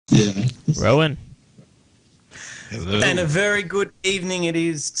Yeah. Rowan. Hello. And a very good evening it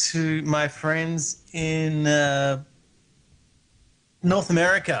is to my friends in North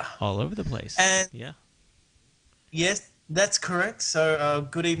America. All over the place. And Yeah. yes, that's correct. So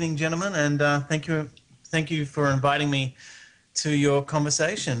good evening, gentlemen, and thank you for inviting me to your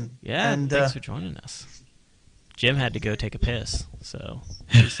conversation. Yeah, and thanks for joining us. Jim had to go take a piss, so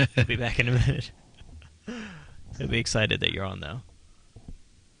he'll be back in a minute. He'll be excited that you're on, though.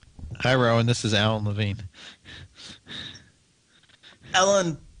 Hi, Rowan. This is Alan Levine.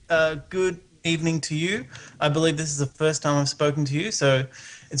 Alan, good evening to you. I believe this is the first time I've spoken to you, so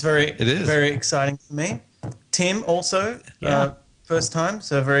it's very exciting for me. Tim, also, first time,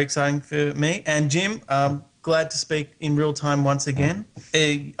 so very exciting for me. And Jim, glad to speak in real time once again.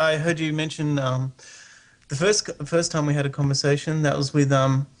 I heard you mention the first time we had a conversation, that was with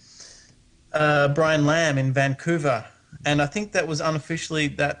Brian Lamb in Vancouver. And I think that was unofficially,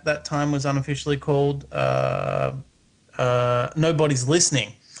 that time was unofficially called Nobody's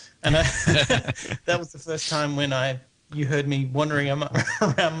Listening. And that was the first time when you heard me wandering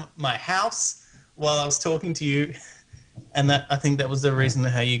around my house while I was talking to you. And I think that was the reason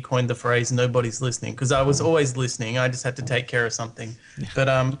how you coined the phrase "nobody's listening," because I was always listening. I just had to take care of something. But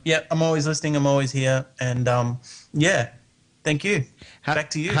yeah, I'm always listening. I'm always here, and yeah, thank you. Back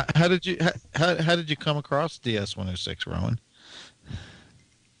to you. How did you come across ds106, Rowan?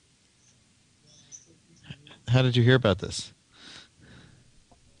 How did you hear about this?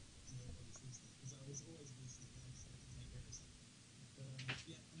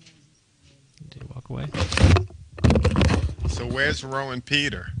 Did he walk away? So where's Rowan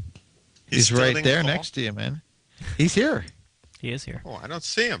Peter? He's right there next to you, man. He's here. He is here. Oh, I don't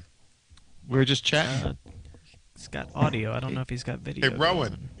see him. We were just chatting. He's got audio. I don't know if he's got video. Hey,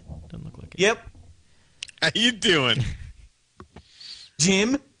 Rowan. going. Doesn't look like it. Yep, How you doing?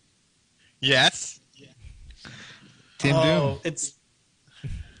 Jim. Yes, Tim Doom. It's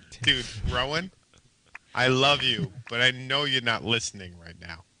dude, Rowan. I love you, but I know you're not listening right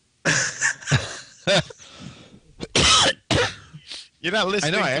now. You're not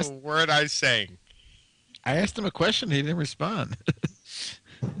listening to a word I'm saying. I asked him a question. He didn't respond.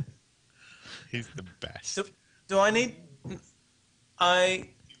 He's the best. do I need? I've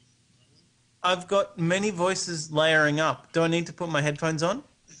got many voices layering up. Do I need to put my headphones on?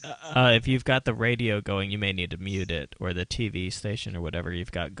 If you've got the radio going, you may need to mute it, or the TV station or whatever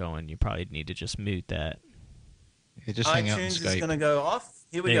you've got going. You probably need to just mute that. Yeah, just hang out on iTunes Skype. is going to go off.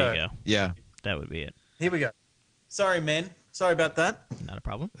 Here we There you go. Yeah, That would be it. Here we go. Sorry, man. Sorry about that. Not a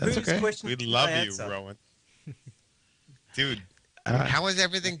problem. that's Whose okay. question We did love I you, answer? Rowan. Dude, Uh, how is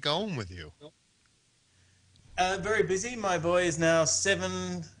everything going with you? Very busy. My boy is now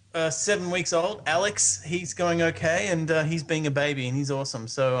 7 weeks old. Alex, he's going okay, and he's being a baby, and he's awesome.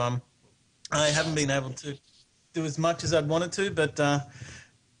 So I haven't been able to do as much as I'd wanted to, but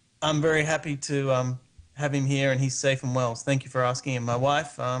I'm very happy to have him here, and he's safe and well. So thank you for asking. And my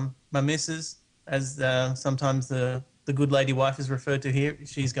wife, my missus, as sometimes the good lady wife is referred to here,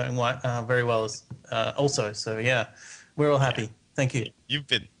 she's going very well as also. So yeah, we're all happy. Thank you. You've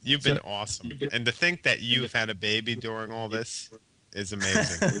been awesome, and to think that you've had a baby during all this is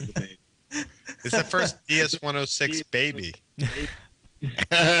amazing. It's the first DS106 baby.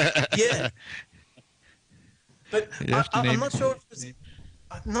 Yeah, but You have to I'm name not it. sure if it was.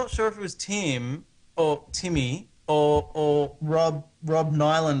 I'm not sure if it was Tim or Timmy or Rob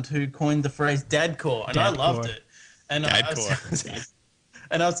Nyland who coined the phrase "dadcore," and I loved it. And I'm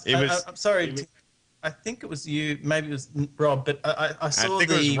sorry. I think it was you. Maybe it was Rob, but I saw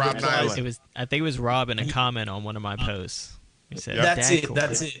think it was Rob replies. Nyland. I think it was Rob in a comment on one of my posts. He said, That's "Dad it. core."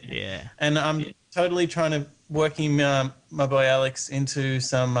 That's it. Yeah. And I'm totally trying to work him, my boy Alex, into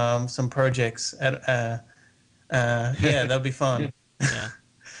some projects. Yeah, that'll be fun. Yeah.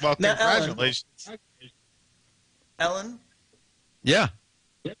 Well, Now, Alan. congratulations. Alan, yeah.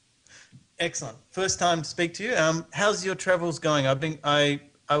 excellent. First time to speak to you. How's your travels going? The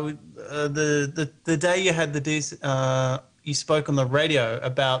day you had you spoke on the radio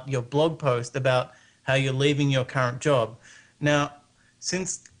about your blog post about how you're leaving your current job. Now,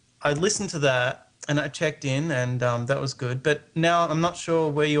 since I listened to that and I checked in, and that was good, but now I'm not sure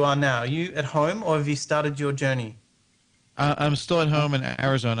where you are now. Are you at home, or have you started your journey? I'm still at home in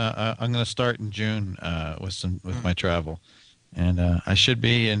Arizona. I'm going to start in June with my travel, and I should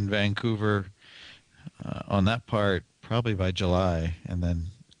be in Vancouver on that part probably by July, and then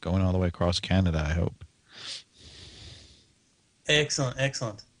going all the way across Canada, I hope.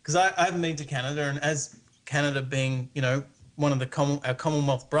 Excellent. Because I haven't been to Canada, and as Canada being, one of our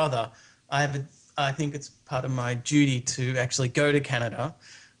Commonwealth brother, I think it's part of my duty to actually go to Canada.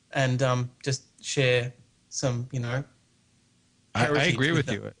 and just share some, I heritage agree with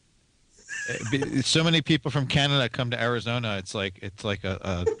them. you. So many people from Canada come to Arizona. It's like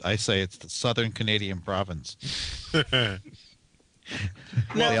I say it's the Southern Canadian province.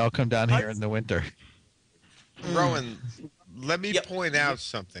 They all come down here in the winter. Rowan, let me Yep. point out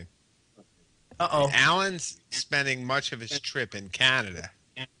something. Uh-oh. Alan's spending much of his trip in Canada,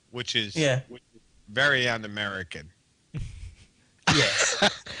 which is Yeah. very un-American. Yes.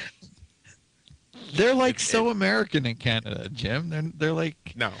 They're like so American in Canada, Jim. They're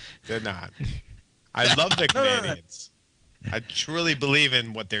like No, they're not. I love the No, no, no. Canadians. I truly believe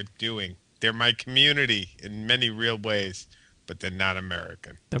in what they're doing. They're my community in many real ways, but they're not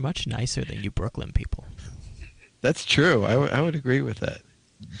American. They're much nicer than you Brooklyn people. that's true. I would agree with that.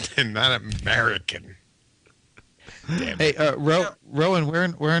 They're not American. Damn Hey, it. Rowan,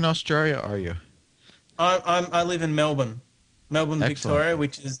 where in Australia are you? I live in Melbourne, Excellent. Victoria,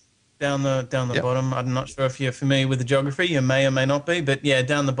 which is down the Yep. bottom. I'm not sure if you're familiar with the geography. You may or may not be, but yeah,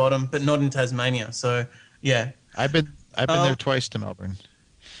 down the bottom, but not in Tasmania. So yeah. I've been there twice to Melbourne.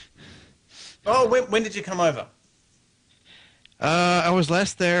 Oh, when did you come over? I was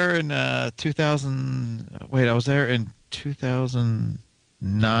last there in 2000. Wait, I was there in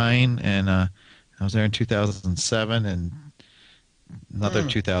 2009, and I was there in 2007, and another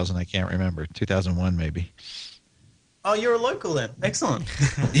 2000. I can't remember. 2001 maybe. Oh, you're a local then. Excellent.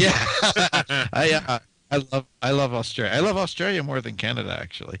 Yeah, I love Australia. I love Australia more than Canada,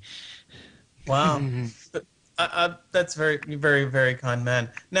 actually. Wow. But that's very, very, very kind man.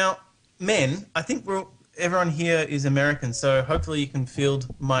 Now, men, I think everyone here is American, so hopefully you can field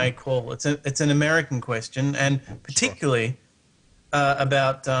my call. It's an American question, and particularly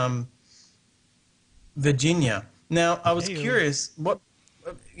about Virginia. Now, I was curious,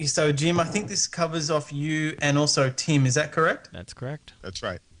 so Jim, I think this covers off you and also Tim, is that correct? That's correct. That's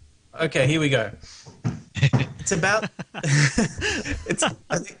right. Okay, here we go. It's about... I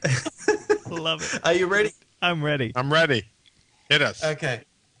think, Love it. are you ready? I'm ready. I'm ready. Hit us. Okay.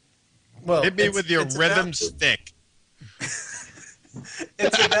 Well, Hit me with your it's rhythm about- stick.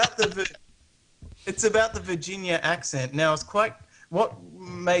 It's about the Virginia accent. Now, it's quite what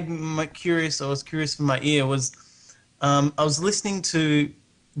made me curious. I was curious for my ear was I was listening to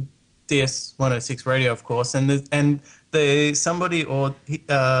ds106 radio, of course, and somebody or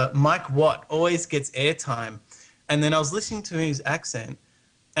Mike Watt always gets airtime, and then I was listening to his accent,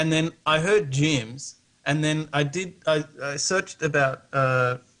 and then I heard Jim's, and then I searched about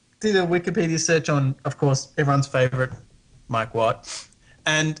did a Wikipedia search on, of course, everyone's favorite Mike Watt,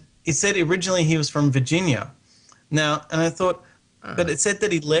 and it said originally he was from Virginia. Now, and I thought, but it said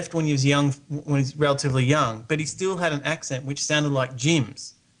that he left when he was young, when he's relatively young, but he still had an accent which sounded like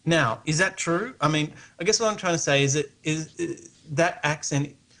Jim's. Now, is that true? I mean, I guess what I'm trying to say is that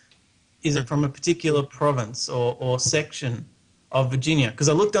accent, is it from a particular province or section of Virginia? Because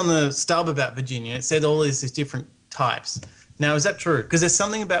I looked on the stub about Virginia, it said all these different types. Now, is that true? Because there's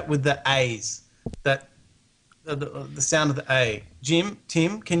something about with the A's, that the sound of the A.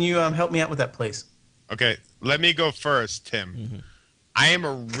 Tim, can you help me out with that, please? Okay, let me go first, Tim. Mm-hmm. I am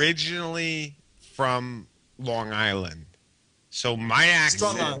originally from Long Island. So my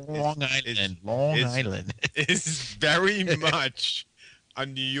Strong accent Long Island. is very much a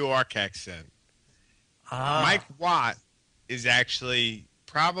New York accent. Mike Watt is actually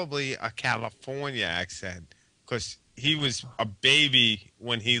probably a California accent because he was a baby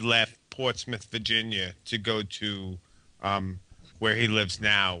when he left Portsmouth, Virginia to go to where he lives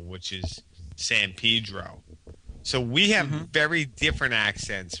now, which is San Pedro. So we have very different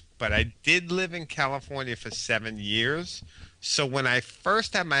accents, but I did live in California for 7 years. So when I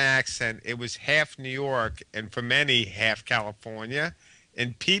first had my accent, it was half New York and for many, half California.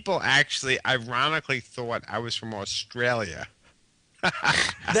 And people actually ironically thought I was from Australia.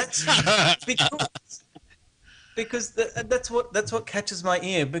 That's because that's what catches my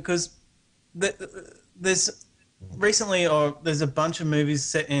ear, because there's a bunch of movies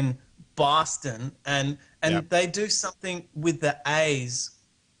set in Boston and Yep. they do something with the A's.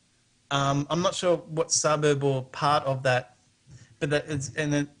 I'm not sure what suburb or part of that, but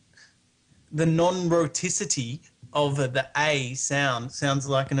the non-roticity of the A sounds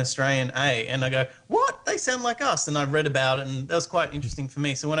like an Australian A, and I go, what? They sound like us, and I read about it, and that was quite interesting for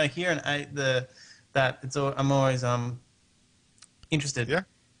me. So when I hear an A, I'm always interested. Yeah.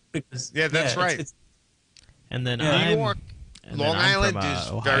 Because That's right. It's, And then New I'm York, and Long then I'm Island from, does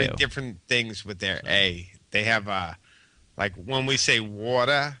Ohio. very different things with their A. They have like when we say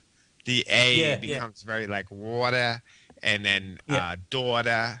water, the A becomes very like water, and then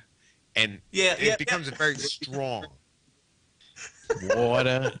daughter, and it becomes very strong.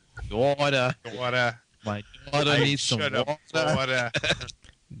 Water. Water. My daughter needs some Shut water. up, water.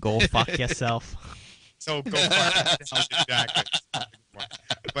 Go fuck yourself. So go fuck yourself, exactly.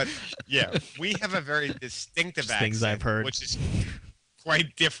 But yeah, we have a very distinctive Just accent, things I've heard. which is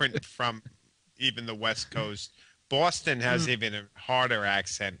quite different from even the West Coast. Boston has even a harder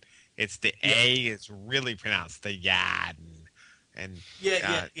accent. It's the A is really pronounced the yad, and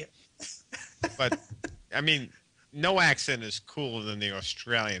Yeah. but I mean, no accent is cooler than the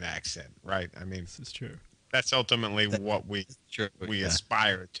Australian accent, right? I mean, This is true. that's ultimately what we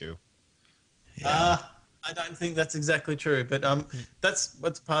aspire to. I don't think that's exactly true, but that's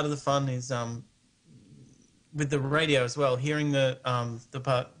what's part of the fun is with the radio as well. Hearing the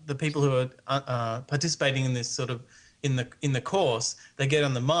people who are participating in this sort of in the course, they get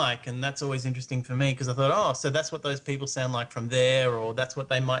on the mic, and that's always interesting for me because I thought, oh, so that's what those people sound like from there, or that's what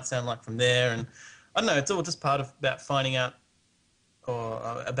they might sound like from there, and I don't know. It's all just part of about finding out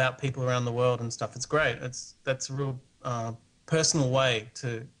or about people around the world and stuff. It's great. That's a real personal way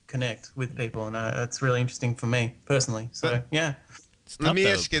to connect with people, and it's really interesting for me personally. So yeah. Let me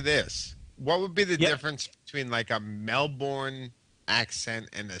ask you this: what would be the difference between like a Melbourne accent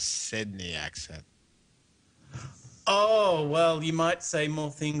and a Sydney accent? Oh, well, you might say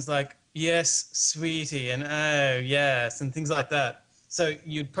more things like yes, sweetie, and oh, yes, and things like that. So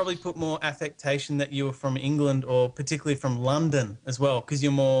you'd probably put more affectation that you were from England or particularly from London as well, because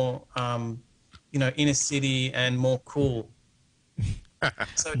you're more, inner city and more cool.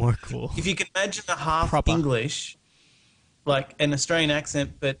 So More cool. if you can imagine a half Proper. English, like an Australian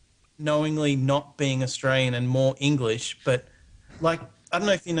accent, but knowingly not being Australian and more English, but like, I don't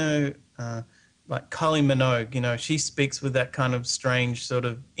know if you know, like Kylie Minogue, she speaks with that kind of strange sort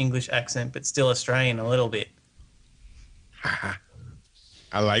of English accent, but still Australian a little bit.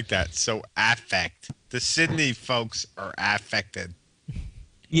 I like that. So affect. The Sydney folks are affected.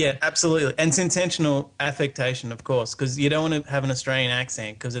 Yeah, absolutely. And it's intentional affectation, of course, because you don't want to have an Australian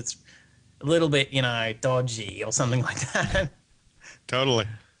accent because it's a little bit, dodgy or something like that. Totally.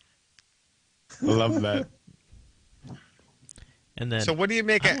 I love that. And then So what do you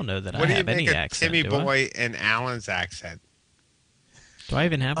make? I don't know that what I do you have make any of accent, Timmy do I? Boy and Alan's accent? Do I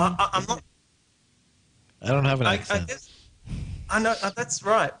even have one? I'm not. I don't have an I accent. guess. I know that's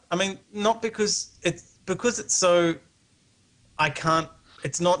right. I mean, not because it's so. I can't.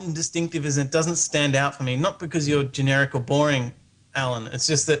 It's not distinctive as it doesn't stand out for me. Not because you're generic or boring, Alan. It's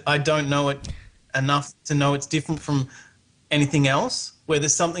just that I don't know it enough to know it's different from anything else. Where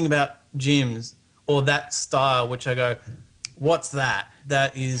there's something about Jim's or that style which I go, what's that?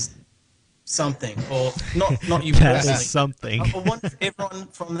 That is something, or not you That personally. is something. I want everyone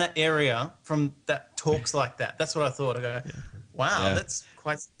from that area, from that talks like that. That's what I thought. I go, wow, Yeah. that's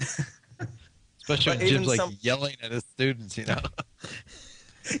quite. Especially But when Jim's even like yelling at his students,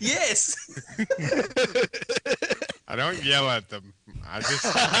 Yes. I don't yell at them. I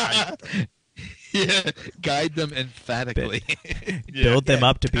just Yeah, guide them emphatically. Build them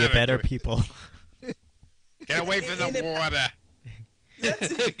up to be a better emphatically. people. Get away from the water.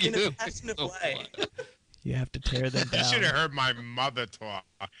 That's in a passionate way. You have to tear them You should down. have heard my mother talk.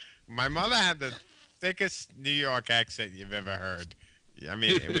 My mother had the thickest New York accent you've ever heard. I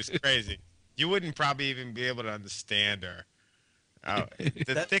mean, it was crazy. You wouldn't probably even be able to understand her.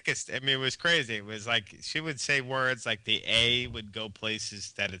 The thickest. I mean, it was crazy. It was like she would say words like the A would go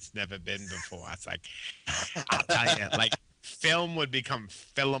places that it's never been before. It's like, I'll tell you, like film would become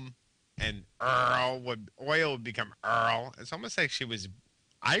film, and oil would become Earl. It's almost like she was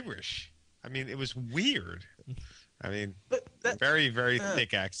Irish. I mean, it was weird. I mean, But very, very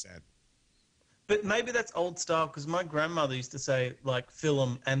thick accent. But maybe that's old style because my grandmother used to say like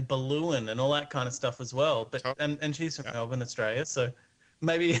film and balloon and all that kind of stuff as well. But and she's from Melbourne, Australia, so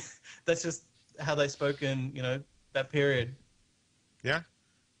maybe that's just how they spoke in that period. Yeah,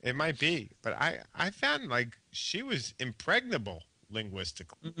 it might be. But I found like she was impregnable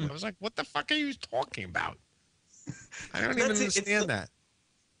linguistically. I was like, what the fuck are you talking about? I don't even understand that.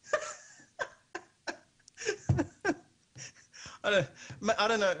 I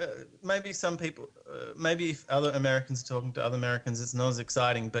don't know. Maybe some people, maybe if other Americans are talking to other Americans, it's not as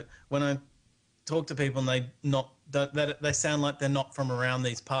exciting. But when I talk to people and they sound like they're not from around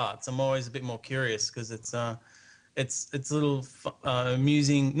these parts, I'm always a bit more curious because it's a little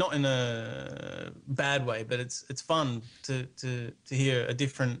amusing, not in a bad way, but it's fun to hear a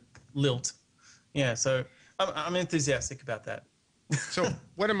different lilt. Yeah, so I'm enthusiastic about that. So,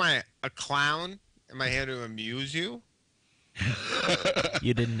 what am I, a clown? Am I here to amuse you?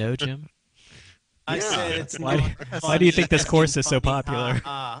 You didn't know, Jim? I said it's Why- not why do you think this funny, course is so funny, popular?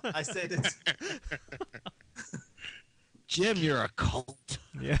 I said it's Jim, you're a cult.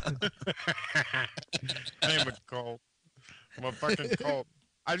 Yeah. I am a cult. I'm a fucking cult.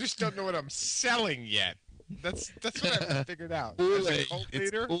 I just don't know what I'm selling yet. That's what I haven't figured out. As a cult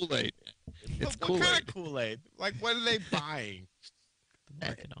leader, Kool-Aid. It's what kind Kool-Aid. of Kool-Aid? Like, what are they buying?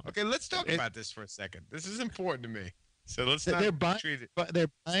 Okay, let's talk about this for a second. This is important to me. So let's not treat it. But they're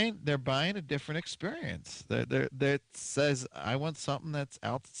buying a different experience. That says I want something that's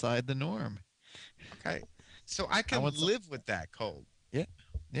outside the norm. Okay, so I can live with that cold. Yeah.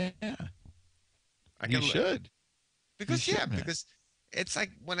 You should. Because because it's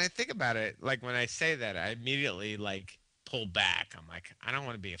like when I think about it, like when I say that, I immediately like pull back. I'm like, I don't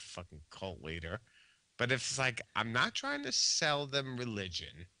want to be a fucking cult leader. But if it's like, I'm not trying to sell them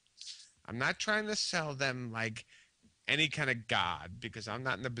religion. I'm not trying to sell them like any kind of God, because I'm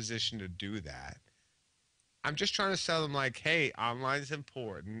not in the position to do that. I'm just trying to sell them like, hey, online is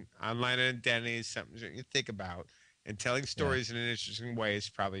important. Online identity is something that you think about. And telling stories in an interesting way is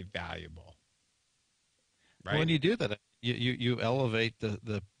probably valuable. Right? When you do that, you elevate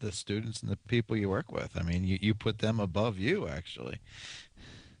the students and the people you work with. I mean, you put them above you, actually.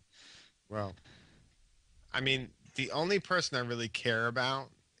 Well, I mean, the only person I really care about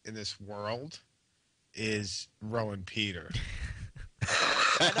in this world is Rowan Peter.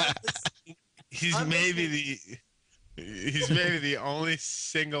 He's maybe the only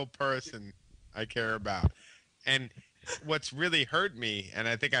single person I care about. And what's really hurt me, and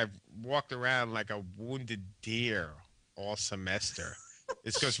I think I've walked around like a wounded deer all semester,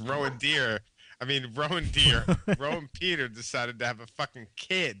 is because Rowan Peter decided to have a fucking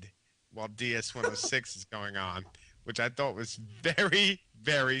kid while ds106 is going on, which I thought was very,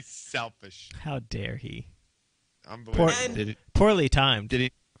 very selfish. How dare he? Unbelievable. Poorly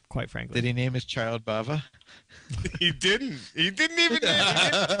timed. Quite frankly. Did he name his child Bava? He didn't. He didn't even name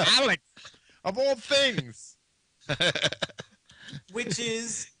Alex, of all things. Which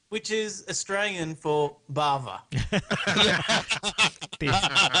is Australian for Bava.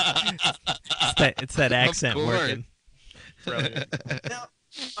 It's that accent working. Brilliant. Now,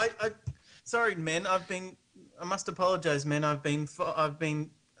 sorry, men. I must apologize, men. I've been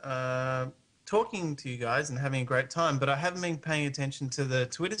talking to you guys and having a great time, but I haven't been paying attention to the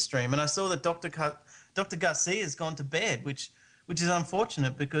Twitter stream, and I saw that Dr. Garcia has gone to bed, which is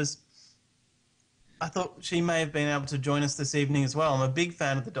unfortunate because I thought she may have been able to join us this evening as well. I'm a big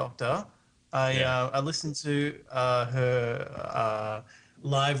fan of the Doctor. I listened to her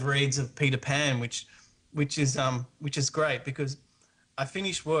live reads of Peter Pan, which is great because I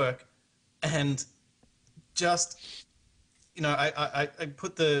finish work and just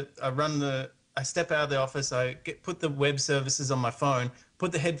I step out of the office, put the web services on my phone,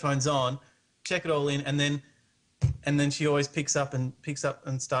 put the headphones on, check it all in, and then she always picks up and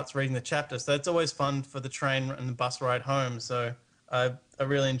starts reading the chapter. So it's always fun for the train and the bus ride home. So I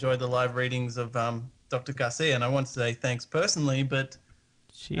really enjoyed the live readings of Dr. Garcia, and I want to say thanks personally, but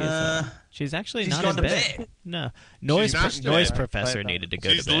she's actually not in bed. No, noise professor needed to go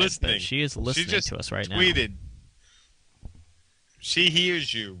to bed. Listening. But she is listening to us right now. She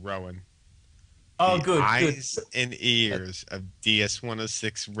hears you, Rowan. Oh, the good. Eyes and ears of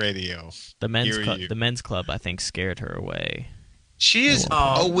DS106 Radio. The men's club, I think, scared her away. She is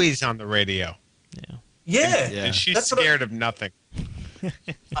always on the radio. Yeah. And she's scared of nothing.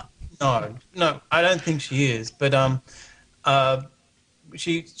 No, I don't think she is. But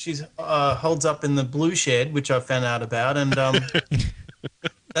she's holds up in the blue shed, which I found out about, and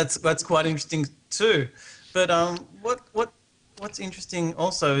that's quite interesting too. But what's interesting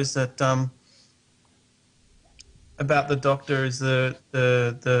also is that about the Doctor is the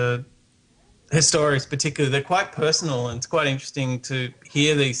her stories particularly, they're quite personal, and it's quite interesting to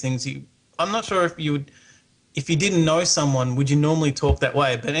hear these things. I'm not sure if you didn't know someone, would you normally talk that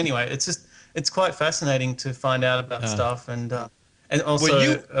way? But anyway, it's quite fascinating to find out about stuff and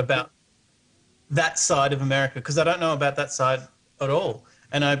also about that side of America, because I don't know about that side at all.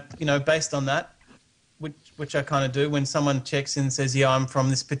 And based on that, which I kind of do, when someone checks in and says, yeah, I'm from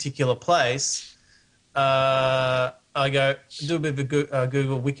this particular place, I do a bit of a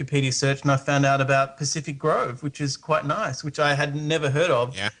Google Wikipedia search, and I found out about Pacific Grove, which is quite nice, which I had never heard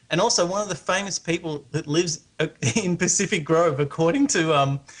of. Yeah. And also one of the famous people that lives in Pacific Grove, according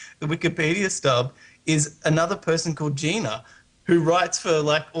to the Wikipedia stub, is another person called Gina, who writes for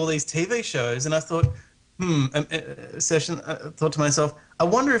like all these TV shows. And I thought, I thought to myself, I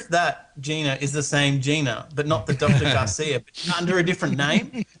wonder if that Gina is the same Gina, but not the Dr. Garcia, but under a different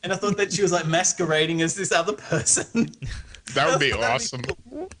name. And I thought that she was like masquerading as this other person. That would be awesome.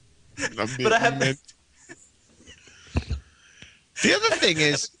 But I have The other thing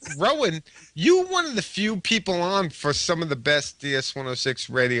is, Rowan, you were one of the few people on for some of the best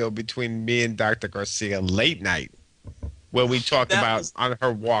DS106 radio between me and Dr. Garcia late night, where we talked about on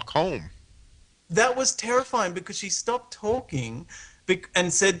her walk home. That was terrifying because she stopped talking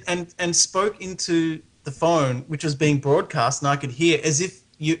and said and spoke into the phone, which was being broadcast, and I could hear as if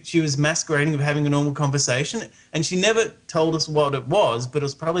she was masquerading of having a normal conversation, and she never told us what it was, but it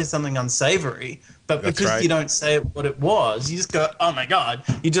was probably something unsavory. But because you don't say what it was, you just go, "Oh my God,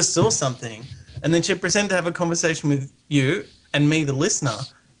 you just saw something," and then she pretended to have a conversation with you and me, the listener.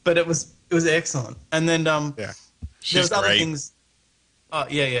 But it was excellent. And then there was other things. Oh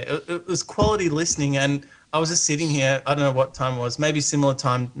yeah. It was quality listening, and I was just sitting here. I don't know what time it was. Maybe similar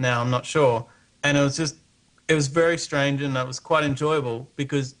time now. I'm not sure. And it was very strange, and it was quite enjoyable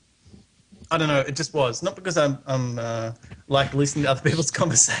because I don't know. It just was not because I'm like listening to other people's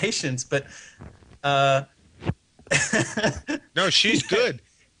conversations, but no, she's good,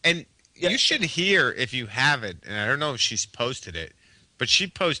 and you should hear if you haven't. And I don't know if she's posted it, but she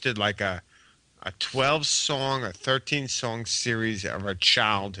posted like a 12-song or 13-song series of her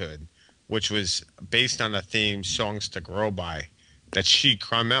childhood, which was based on the theme "Songs to Grow By" that she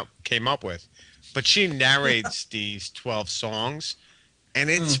came up with. But she narrates these 12 songs, and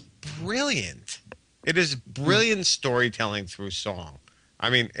it's brilliant. It is brilliant storytelling through song. I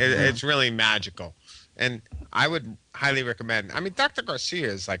mean, it's really magical. And I would highly recommend. I mean, Dr. Garcia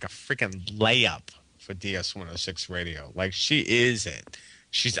is like a freaking layup for DS106 radio. Like, she is it.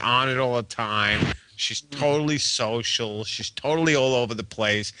 She's on it all the time. She's totally social. She's totally all over the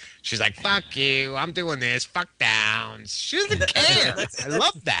place. She's like, fuck you. I'm doing this. Fuck downs. She doesn't care. I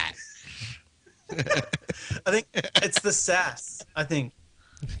love that. I think it's the sass.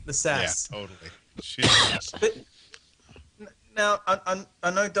 The sass. Yeah, totally. She's awesome. But now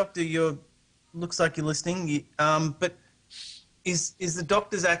I know, Doctor, looks like you're listening. But is the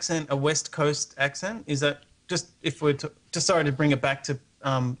Doctor's accent a West Coast accent? Is that just sorry to bring it back to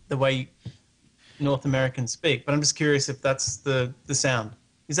the way North Americans speak? But I'm just curious if that's the sound.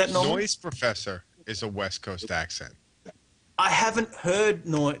 Is that normal? Noise Professor is a West Coast accent. I haven't heard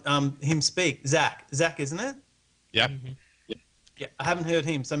him speak. Zach, isn't it? Yep. Yeah, I haven't heard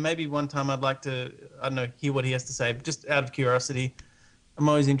him. So maybe one time I'd like to, I don't know, hear what he has to say. But just out of curiosity, I'm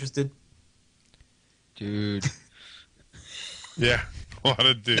always interested. Dude. Yeah, what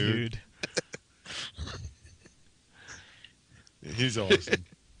a dude. He's awesome.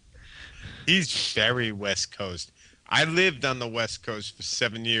 He's very West Coast. I lived on the West Coast for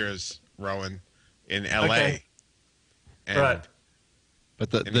 7 years, Rowan, in LA. Okay. And, right.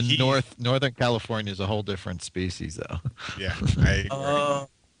 But the Northern California is a whole different species, though. Yeah, I agree.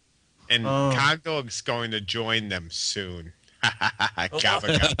 And Condog's going to join them soon.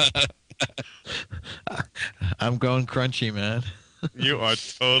 I'm going crunchy, man. You are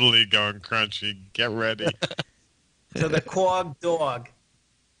totally going crunchy. Get ready. To the Quag Dog.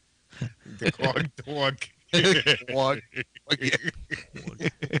 The Quag Dog. Quag.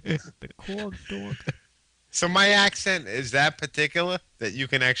 The Quag Dog. So my accent is that particular that you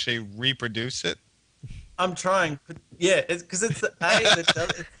can actually reproduce it? I'm trying. Yeah, because it's the A that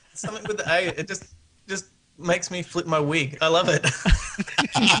does it. Something with the A. It just makes me flip my wig. I love it.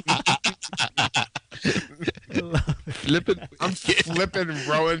 I'm flipping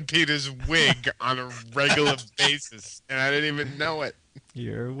Rowan Peter's wig on a regular basis, and I didn't even know it.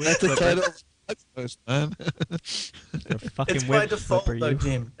 You're a wig That's the title of the podcast, man. It's by default, though,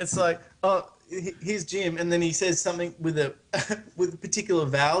 Jim. It's like, here's Jim, and then he says something with particular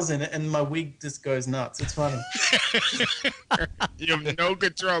vowels in it, and my wig just goes nuts. It's funny. You have no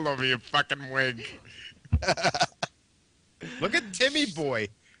control over your fucking wig. Look at Timmy Boy.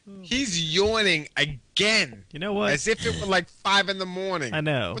 He's yawning again. You know what? As if it were like 5 in the morning. I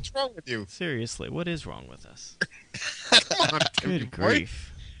know. What's wrong with you? Seriously, what is wrong with us? Come on, Timmy Good Boy.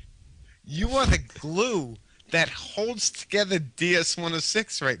 grief. You are the glue that holds together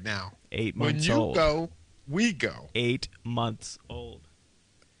DS106 right now. 8 months old. When old. you go, we go. 8 months old.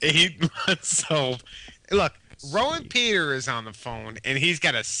 8 months old. Look, Rowan Peter is on the phone, and he's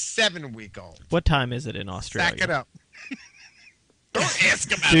got a 7-week-old. What time is it in Australia? Stack it up. Don't ask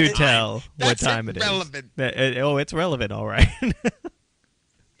about Do it. tell what time it is. It's relevant, all right.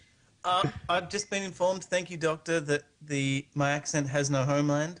 I've just been informed, thank you, Doctor, that my accent has no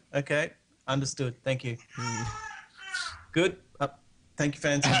homeland. Okay, understood. Thank you. Good. Thank you for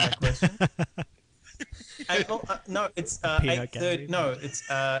answering my question. No, it's 8:30. No, it's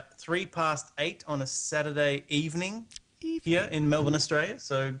 8:03 on a Saturday evening here in Melbourne, Australia.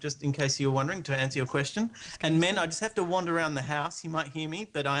 So just in case you were wondering, to answer your question. And men, I just have to wander around the house. You might hear me,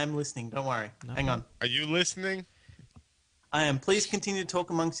 but I am listening. Don't worry. No. Hang on. Are you listening? I am. Please continue to talk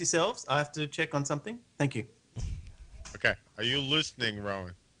amongst yourselves. I have to check on something. Thank you. Okay. Are you listening,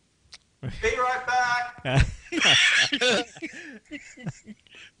 Rowan? Be right back.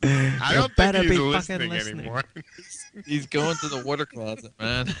 I don't think he's listening anymore. He's going to the water closet,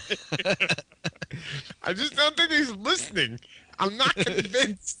 man. I just don't think he's listening. I'm not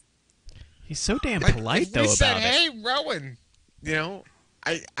convinced. He's so damn polite, though, we said, about hey, it. Rowan, you know,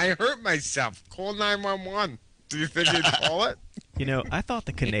 I hurt myself. Call 911. Do you think he'd call it? You know, I thought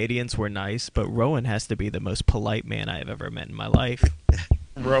the Canadians were nice, but Rowan has to be the most polite man I have ever met in my life.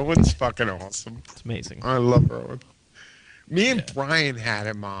 Rowan's fucking awesome. It's amazing. I love Rowan. Me and Brian had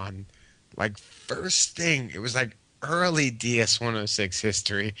him on, like, first thing. It was like early ds106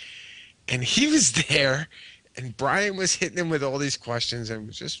 history. And he was there, and Brian was hitting him with all these questions, and it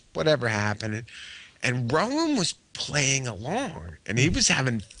was just whatever happened. And Rowan was playing along, and he was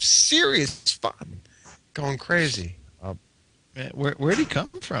having serious fun, going crazy. Man, where'd he come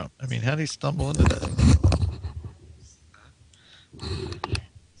from? I mean, how'd he stumble into that?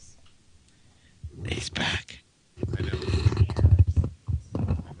 He's back. I know.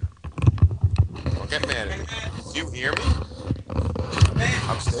 Don't get mad at me. Do you hear me?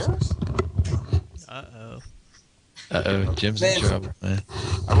 Upstairs? Uh-oh. Uh-oh, Jim's in trouble, man.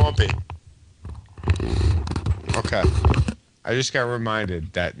 I won't be. Okay. I just got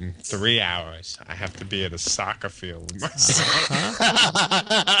reminded that in 3 hours, I have to be at a soccer field with my son.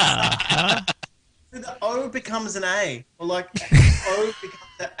 The O becomes an A. Or like O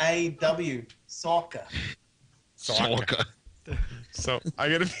becomes an A-W. Soccer. Soccer. So I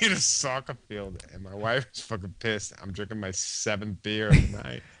got to be at a soccer field, and my wife is fucking pissed. I'm drinking my 7th beer of the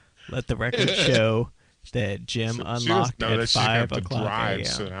night. Let the record show that Jim unlocked at 5 o'clock a.m.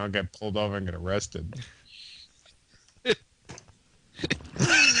 So now I'll get pulled over and get arrested.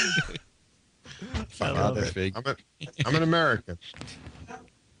 love it. I'm an American.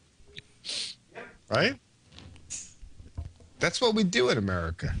 Right? That's what we do in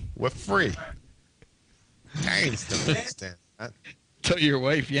America. We're free. Canadians don't understand that. Till your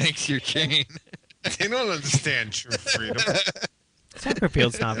wife yanks your chain. They don't understand true freedom. Soccer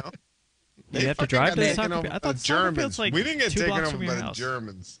field's not. You know? You have to drive to the taken soccer over field. I by thought the soccer Germans. field's like we didn't get 2 taken blocks over from your by the house.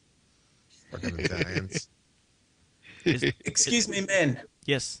 Germans. Fucking Italians. Excuse me, men.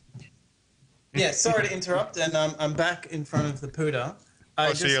 Yes. Yeah, sorry to interrupt, and I'm back in front of the pooter.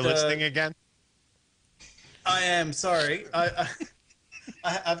 So you're listening again? I am sorry.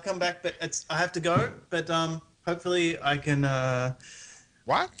 I've come back, but I have to go. But hopefully I can.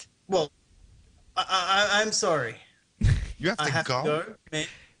 What? Well, I'm sorry. You have to I have go? to go, man.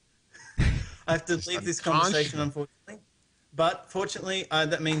 I have to leave this conversation, unfortunately. But fortunately,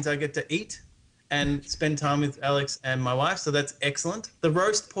 that means I get to eat and spend time with Alex and my wife. So that's excellent. The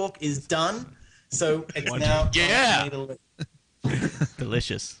roast pork is done. So it's now time for me to leave.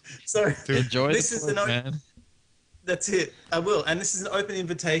 Delicious. So Enjoy this the is pork, man. That's it. I will. And this is an open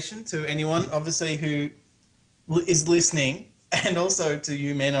invitation to anyone, obviously, who is listening, and also to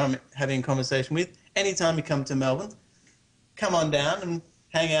you men I'm having a conversation with. Anytime you come to Melbourne, come on down and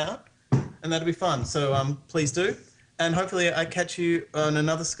hang out, and that'll be fun. So please do. And hopefully I catch you on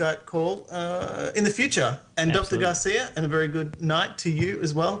another Skype call in the future. And Absolutely. Dr. Garcia, and a very good night to you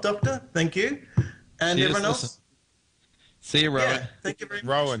as well, Doctor. Thank you. And Cheers, everyone else. listen. See you, Rowan. Yeah, thank you very much.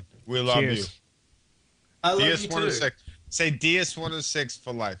 Rowan, we love Cheers. you. I love you too. DS106. Say DS106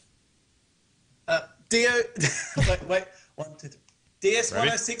 for life. Wait, 1, 2, 3.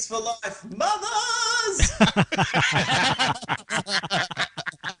 DS106 for life. Mothers!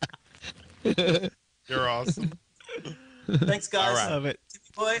 You're awesome. Thanks, guys. All right. Love it.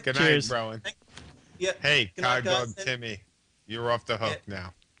 Boy. Good Cheers. night, Rowan. Yeah. Hey, Good night, Cod guys. Dog Timmy, you're off the hook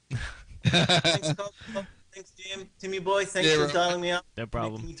now. Thanks, Cole. Thanks, Jim. Timmy boy, thanks Yeah, for Rowan. dialing me up. No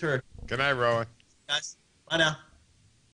problem. Connecting me through. Good night, Rowan. Guys, bye now.